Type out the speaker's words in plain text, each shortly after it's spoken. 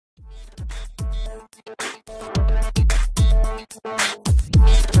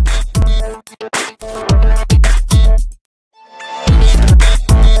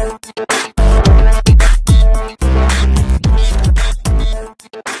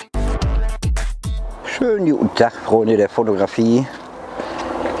Schönen guten Tag, Freunde der Fotografie.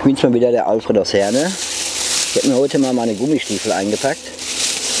 Ich bin's mal wieder, der Alfred aus Herne. Ich habe mir heute mal meine Gummistiefel eingepackt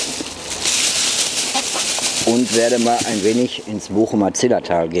und werde mal ein wenig ins Bochumer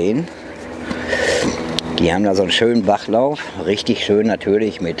Zillertal gehen. Die haben da so einen schönen Bachlauf, richtig schön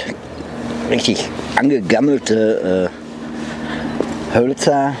natürlich mit richtig angegammelte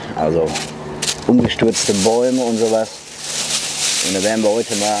Hölzer, also umgestürzte Bäume und sowas. Und da werden wir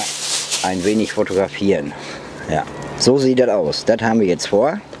heute mal ein wenig fotografieren. Ja, so sieht das aus. Das haben wir jetzt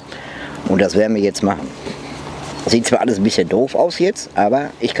vor und das werden wir jetzt machen. Sieht zwar alles ein bisschen doof aus jetzt,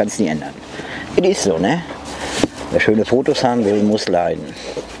 aber ich kann es nicht ändern. Es ist so, ne? Wer schöne Fotos haben will, muss leiden.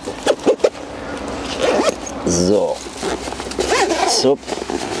 So. Zup.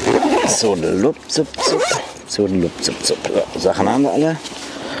 So, lup, zup, zup. So, lup, zup, zup. So, Sachen haben wir alle.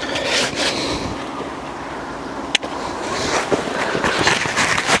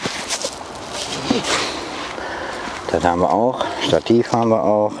 Das haben wir auch, Stativ haben wir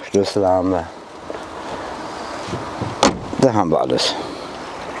auch, Schlüssel haben wir. Da haben wir alles.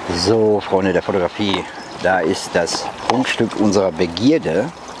 So, Freunde der Fotografie, da ist das Grundstück unserer Begierde.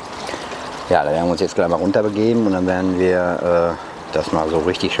 Ja, da werden wir uns jetzt gleich mal runterbegeben und dann werden wir das mal so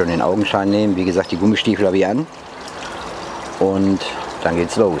richtig schön in Augenschein nehmen. Wie gesagt, die Gummistiefel habe ich an und dann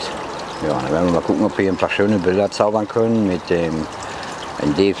geht's los. Ja, dann werden wir mal gucken, ob wir hier ein paar schöne Bilder zaubern können mit dem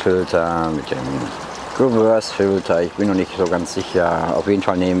ND-Filter, mit dem Reverse-Filter, ich bin noch nicht so ganz sicher. Auf jeden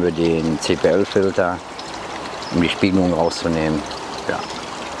Fall nehmen wir den CPL-Filter, um die Spiegelung rauszunehmen. Ja,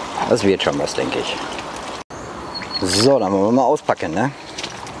 das wird schon was, denke ich. So, dann wollen wir mal auspacken, ne?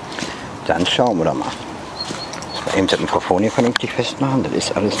 Dann schauen wir da mal. Muss eben das Mikrofon hier vernünftig festmachen. Das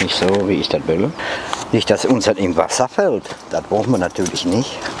ist alles nicht so, wie ich das will. Nicht, dass uns das im Wasser fällt. Das brauchen wir natürlich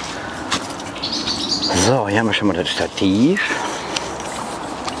nicht. So, hier haben wir schon mal das Stativ.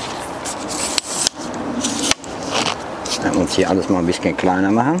 Wir uns hier alles mal ein bisschen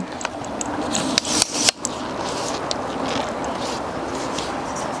kleiner machen.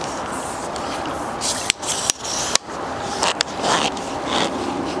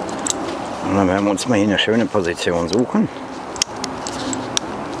 Und dann werden wir uns mal hier eine schöne Position suchen.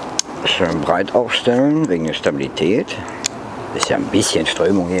 Schön breit aufstellen, wegen der Stabilität. Ist ja ein bisschen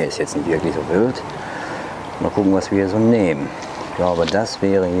Strömung hier, ist jetzt nicht wirklich so wild. Mal gucken, was wir hier so nehmen. Ich glaube, das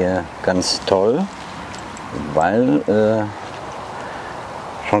wäre hier ganz toll, weil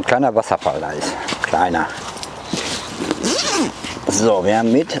schon ein kleiner Wasserfall da ist. Kleiner. So, wir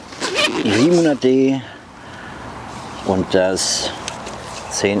haben mit 700D und das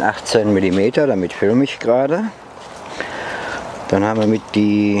 10-18 mm, damit filme ich gerade. Dann haben wir mit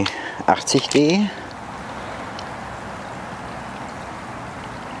die 80D.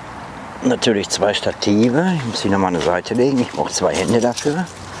 Natürlich zwei Stative. Ich muss sie nochmal an die Seite legen. Ich brauche 2 Hände dafür.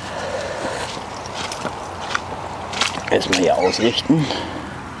 Erstmal hier ausrichten.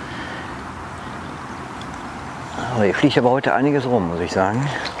 Aber hier fliegt aber heute einiges rum, muss ich sagen.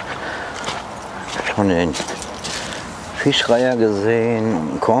 Schon den Fischreiher gesehen,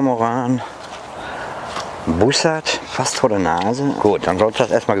 einen Kormoran, einen Bussard, fast vor der Nase. Gut, dann sollte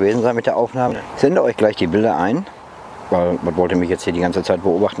das erstmal gewesen sein mit der Aufnahme. Ich sende euch gleich die Bilder ein, weil man wollte mich jetzt hier die ganze Zeit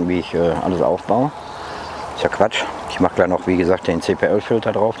beobachten, wie ich alles aufbaue. Ist ja Quatsch. Ich mache gleich noch, wie gesagt, den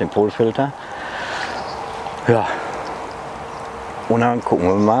CPL-Filter drauf, den Polfilter. Ja. Und dann gucken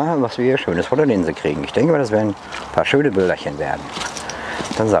wir mal, was wir hier Schönes vor der Linse kriegen. Ich denke mal, das werden ein paar schöne Bilderchen werden.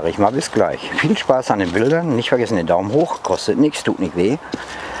 Dann sage ich mal bis gleich. Viel Spaß an den Bildern. Nicht vergessen den Daumen hoch. Kostet nichts, tut nicht weh.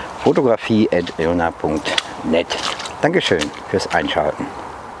 Fotografie@ilna.net. Dankeschön fürs Einschalten.